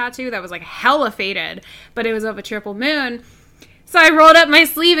henna tattoo that was like hella faded, but it was of a triple moon. So I rolled up my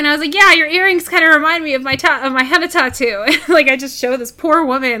sleeve and I was like, yeah, your earrings kind of remind me of my henna tattoo. Like, I just showed this poor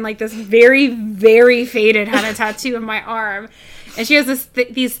woman like this very, very faded henna tattoo in my arm. And she has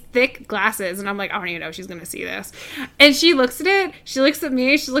these thick glasses. And I'm like, I don't even know if she's going to see this. And she looks at it. She looks at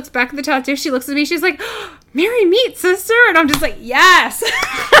me. She looks back at the tattoo. She looks at me. She's like, oh, Mary meet, sister. And I'm just like, yes.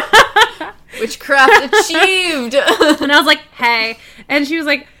 Witchcraft achieved. And I was like, hey. And she was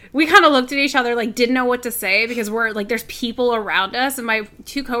like, we kind of looked at each other, like, didn't know what to say because we're, like, there's people around us. And my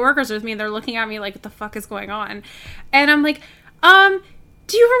 2 coworkers are with me, and they're looking at me like, what the fuck is going on? And I'm like, do you ever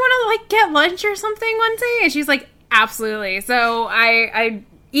want to, like, get lunch or something one day? And she's like, absolutely. So I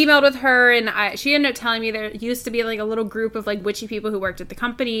emailed with her, and she ended up telling me there used to be, like, a little group of, like, witchy people who worked at the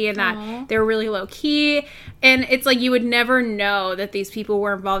company, and that they were really low-key. And it's like you would never know that these people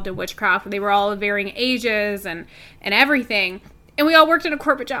were involved in witchcraft. They were all of varying ages and everything. And we all worked in a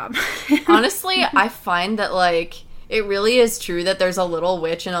corporate job. Honestly, I find that, like, it really is true that there's a little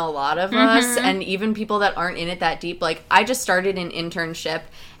witch in a lot of us, and even people that aren't in it that deep. Like, I just started an internship,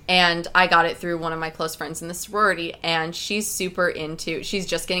 and I got it through one of my close friends in the sorority, and she's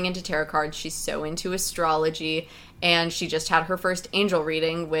just getting into tarot cards. She's so into astrology, and she just had her first angel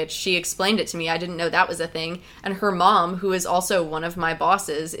reading, which she explained it to me. I didn't know that was a thing. And her mom, who is also one of my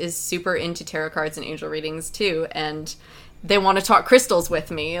bosses, is super into tarot cards and angel readings, too, and they want to talk crystals with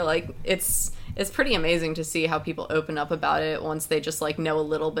me. Like, it's pretty amazing to see how people open up about it once they just, like, know a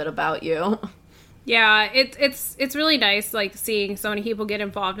little bit about you. Yeah, it's really nice, like, seeing so many people get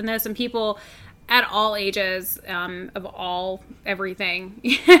involved in this, and people at all ages, of all everything,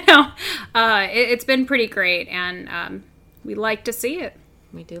 you know. It's been pretty great, and we like to see it.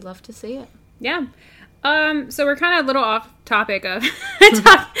 We do love to see it. Yeah. So we're kind of a little off topic of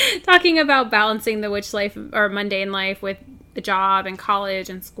talking about balancing the witch life or mundane life with the job and college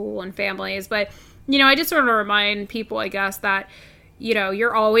and school and families. But, you know, I just sort of remind people, I guess, that, you know,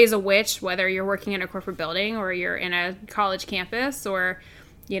 you're always a witch, whether you're working in a corporate building or you're in a college campus or,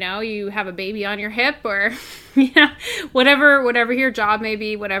 you know, you have a baby on your hip or, you know, whatever your job may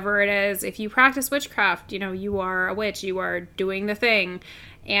be, whatever it is. If you practice witchcraft, you know, you are a witch, you are doing the thing.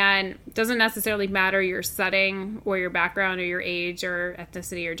 And it doesn't necessarily matter your setting or your background or your age or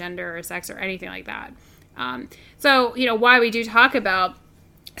ethnicity or gender or sex or anything like that. So, you know, why we do talk about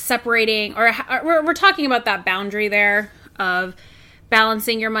separating, or we're talking about that boundary there of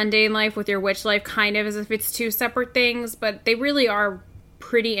balancing your mundane life with your witch life, kind of as if it's 2 separate things, but they really are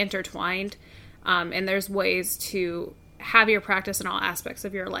pretty intertwined. And there's ways to have your practice in all aspects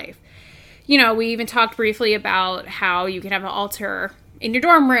of your life. You know, we even talked briefly about how you can have an altar in your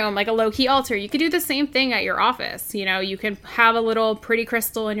dorm room, like a low-key altar. You could do the same thing at your office. You know, you can have a little pretty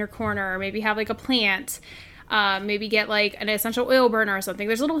crystal in your corner, or maybe have like a plant, maybe get like an essential oil burner or something.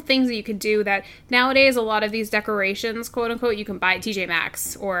 There's little things that you could do that nowadays, a lot of these decorations, quote unquote, you can buy at TJ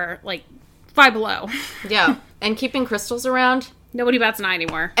Maxx or like Five Below. Yeah, and keeping crystals around. Nobody bats an eye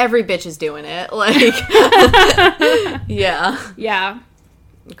anymore. Every bitch is doing it. Like, yeah. Yeah.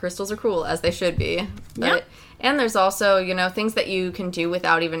 Crystals are cool, as they should be. But, yep. And there's also, you know, things that you can do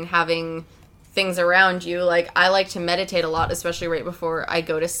without even having things around you. Like, I like to meditate a lot, especially right before I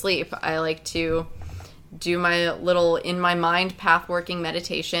go to sleep. I like to do my little in my mind path working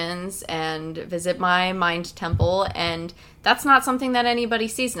meditations and visit my mind temple. And that's not something that anybody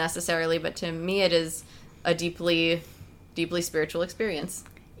sees necessarily, but to me it is a deeply, deeply spiritual experience.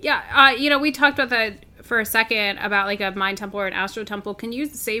 Yeah, you know, we talked about that for a second about like a mind temple or an astral temple. Can you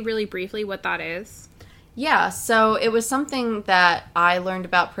say really briefly what that is? Yeah, so it was something that I learned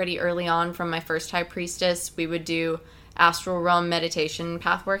about pretty early on from my first high priestess. We would do astral realm meditation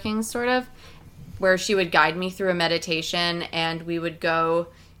path working, sort of, where she would guide me through a meditation, and we would go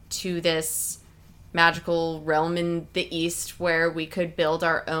to this magical realm in the east where we could build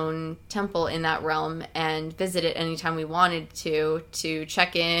our own temple in that realm and visit it anytime we wanted to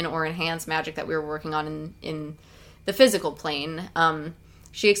check in or enhance magic that we were working on in the physical plane.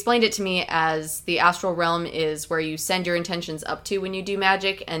 She explained it to me as the astral realm is where you send your intentions up to when you do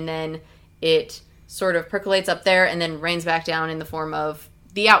magic, and then it sort of percolates up there and then rains back down in the form of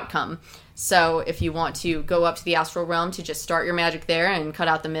the outcome. So if you want to go up to the astral realm to just start your magic there and cut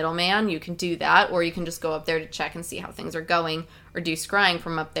out the middleman, you can do that, or you can just go up there to check and see how things are going, or do scrying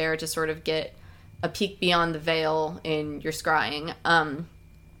from up there to sort of get a peek beyond the veil in your scrying.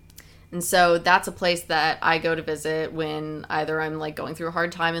 And so that's a place that I go to visit when either I'm like going through a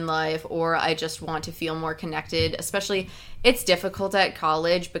hard time in life or I just want to feel more connected. Especially, it's difficult at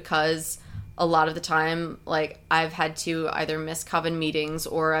college because a lot of the time, like, I've had to either miss coven meetings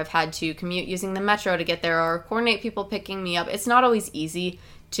or I've had to commute using the metro to get there or coordinate people picking me up. It's not always easy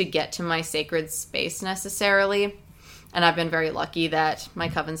to get to my sacred space necessarily. And I've been very lucky that my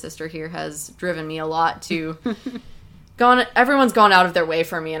coven sister here has driven me a lot to... Everyone's gone out of their way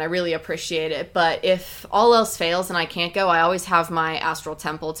for me, and I really appreciate it. But if all else fails and I can't go, I always have my astral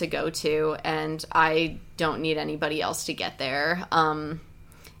temple to go to, and I don't need anybody else to get there.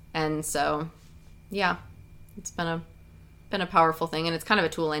 And so, yeah, it's been a powerful thing, and it's kind of a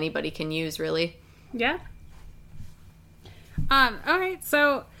tool anybody can use, really. Yeah. All right,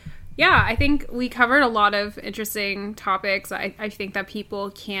 so yeah, I think we covered a lot of interesting topics. I think that people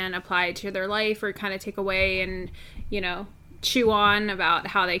can apply to their life or kind of take away and, chew on about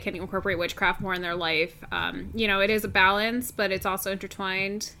how they can incorporate witchcraft more in their life. It is a balance, but it's also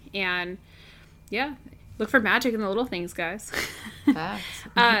intertwined. And yeah, look for magic in the little things, guys.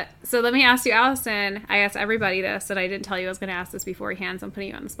 So let me ask you, Allison. I asked everybody this, and I didn't tell you I was going to ask this beforehand, so I'm putting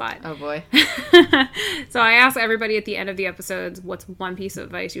you on the spot. Oh, boy. So I ask everybody at the end of the episodes, what's one piece of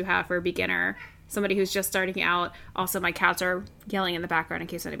advice you have for a beginner, somebody who's just starting out? Also, my cats are yelling in the background in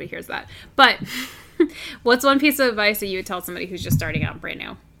case anybody hears that. But what's one piece of advice that you would tell somebody who's just starting out brand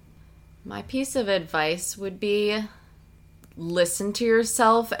new? My piece of advice would be listen to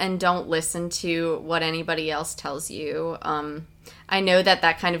yourself and don't listen to what anybody else tells you. I know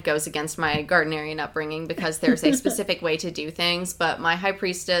that kind of goes against my Gardnerian upbringing because there's a specific way to do things, but my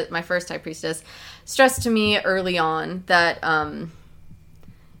first high priestess, stressed to me early on that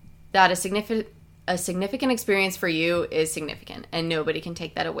that a significant experience for you is significant, and nobody can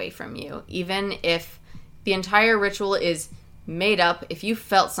take that away from you. Even if the entire ritual is made up, if you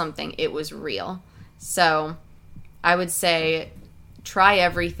felt something, it was real. So I would say try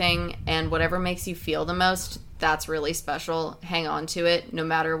everything, and whatever makes you feel the most, that's really special. Hang on to it. No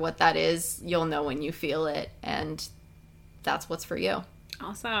matter what that is, you'll know when you feel it, and that's what's for you.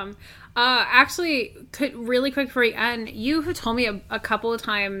 Awesome. Actually, really quick before we end, you have told me a couple of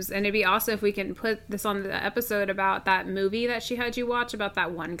times, and it'd be awesome if we can put this on the episode about that movie that she had you watch about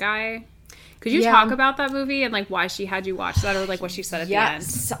that one guy. Could you talk about that movie and, like, why she had you watch that, or, like, what she said at the end?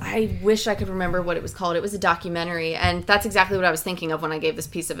 Yes, I wish I could remember what it was called. It was a documentary, and that's exactly what I was thinking of when I gave this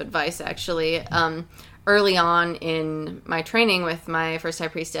piece of advice, actually. Early on in my training with my first high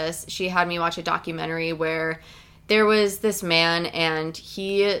priestess, she had me watch a documentary where there was this man, and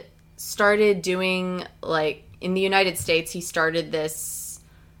he started doing, like, in the United States, he started this,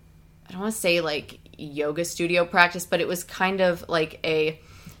 I don't want to say, like, yoga studio practice, but it was kind of like a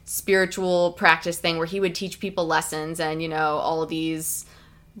spiritual practice thing where he would teach people lessons, and, all these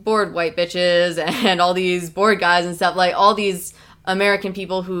bored white bitches and all these bored guys and stuff, like, all these American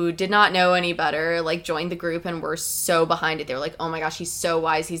people who did not know any better, like, joined the group and were so behind it. They were like, oh my gosh, he's so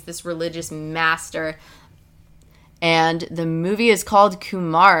wise. He's this religious master. And the movie is called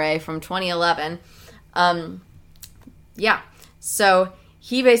Kumare from 2011. So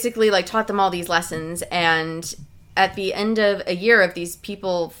he basically, like, taught them all these lessons, and at the end of a year of these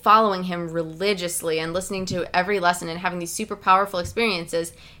people following him religiously and listening to every lesson and having these super powerful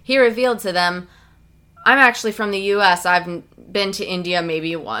experiences, he revealed to them, I'm actually from the U.S. I've been to India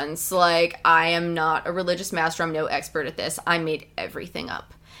maybe once. Like, I am not a religious master. I'm no expert at this. I made everything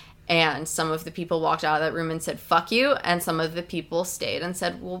up. And some of the people walked out of that room and said, fuck you. And some of the people stayed and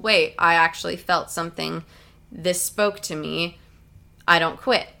said, well, wait, I actually felt something. This spoke to me. I don't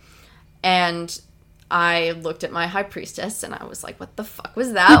quit. And I looked at my high priestess and I was like, what the fuck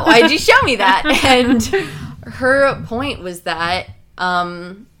was that? Why'd you show me that? And her point was that,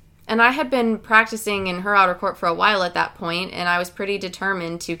 and I had been practicing in her outer court for a while at that point, and I was pretty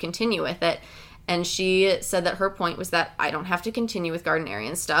determined to continue with it. And she said that her point was that I don't have to continue with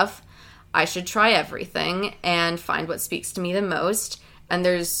Gardnerian stuff. I should try everything and find what speaks to me the most. And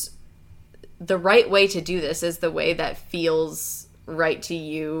there's the right way to do this is the way that feels right to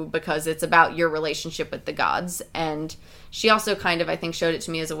you, because it's about your relationship with the gods. And she also kind of, I think, showed it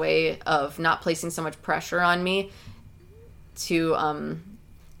to me as a way of not placing so much pressure on me to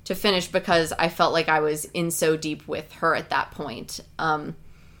finish, because I felt like I was in so deep with her at that point.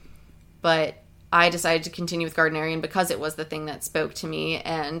 But I decided to continue with Gardnerian because it was the thing that spoke to me.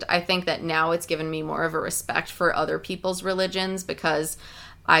 And I think that now it's given me more of a respect for other people's religions, because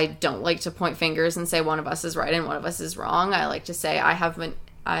I don't like to point fingers and say one of us is right and one of us is wrong. I like to say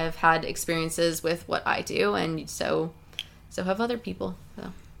I've had experiences with what I do, and so have other people.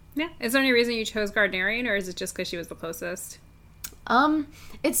 So. Yeah. Is there any reason you chose Gardnerian, or is it just because she was the closest?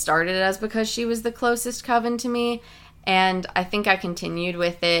 It started as because she was the closest coven to me, and I think I continued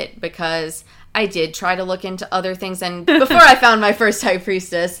with it because I did try to look into other things, and before I found my first high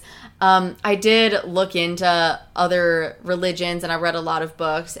priestess, I did look into other religions, and I read a lot of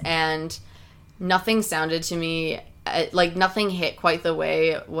books, and nothing sounded to me, like, nothing hit quite the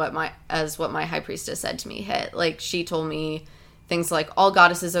way what my high priestess said to me hit. Like, she told me things like, all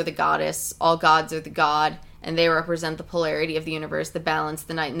goddesses are the goddess, all gods are the god, and they represent the polarity of the universe, the balance,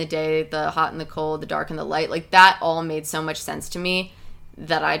 the night and the day, the hot and the cold, the dark and the light. Like, that all made so much sense to me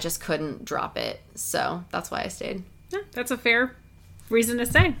that I just couldn't drop it. So that's why I stayed. Yeah, that's a fair reason to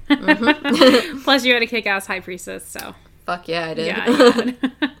stay. Mm-hmm. Plus, you had a kick-ass high priestess, so. Fuck yeah, I did. Yeah, you did.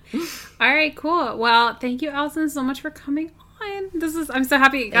 All right, cool. Well, thank you, Allison, so much for coming on. I'm so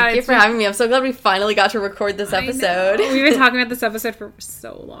happy. Thank you for having me. I'm so glad we finally got to record this episode. We've been talking about this episode for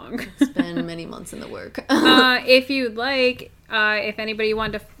so long. It's been many months in the work. If you'd like, if anybody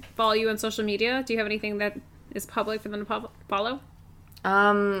wanted to follow you on social media, do you have anything that is public for them to follow?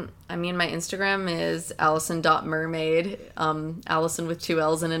 I mean, my Instagram is allison.mermaid, Allison with 2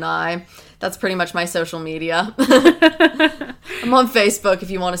 L's and an I. That's pretty much my social media. I'm on Facebook if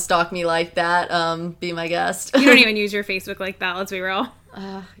you want to stalk me like that. Be my guest. You don't even use your Facebook like that, let's be real.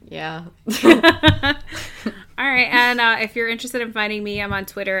 Yeah. All right, and if you're interested in finding me, I'm on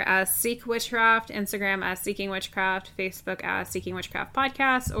Twitter as Seek Witchcraft, Instagram as Seeking Witchcraft, Facebook as Seeking Witchcraft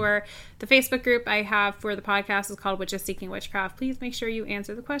Podcast, or the Facebook group I have for the podcast is called Witches Seeking Witchcraft. Please make sure you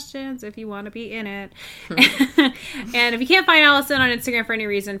answer the questions if you want to be in it. And if you can't find Allison on Instagram for any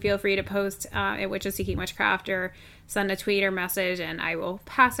reason, feel free to post at Witches Seeking Witchcraft or send a tweet or message, and I will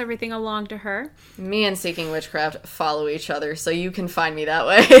pass everything along to her. Me and Seeking Witchcraft follow each other, so you can find me that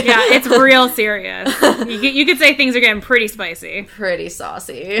way. Yeah, it's real serious. You could say things are getting pretty spicy. Pretty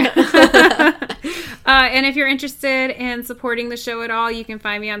saucy. And if you're interested in supporting the show at all, you can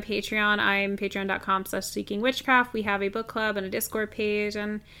find me on Patreon. I'm patreon.com/seekingwitchcraft. We have a book club and a Discord page,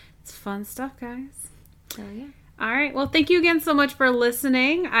 and it's fun stuff, guys. Oh, yeah. All right. Well, thank you again so much for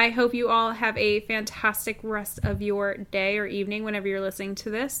listening. I hope you all have a fantastic rest of your day or evening whenever you're listening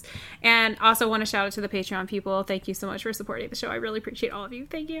to this. And also want to shout out to the Patreon people. Thank you so much for supporting the show. I really appreciate all of you.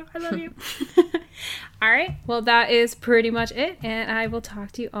 Thank you. I love you. All right. Well, that is pretty much it. And I will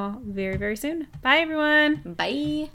talk to you all very, very soon. Bye, everyone. Bye.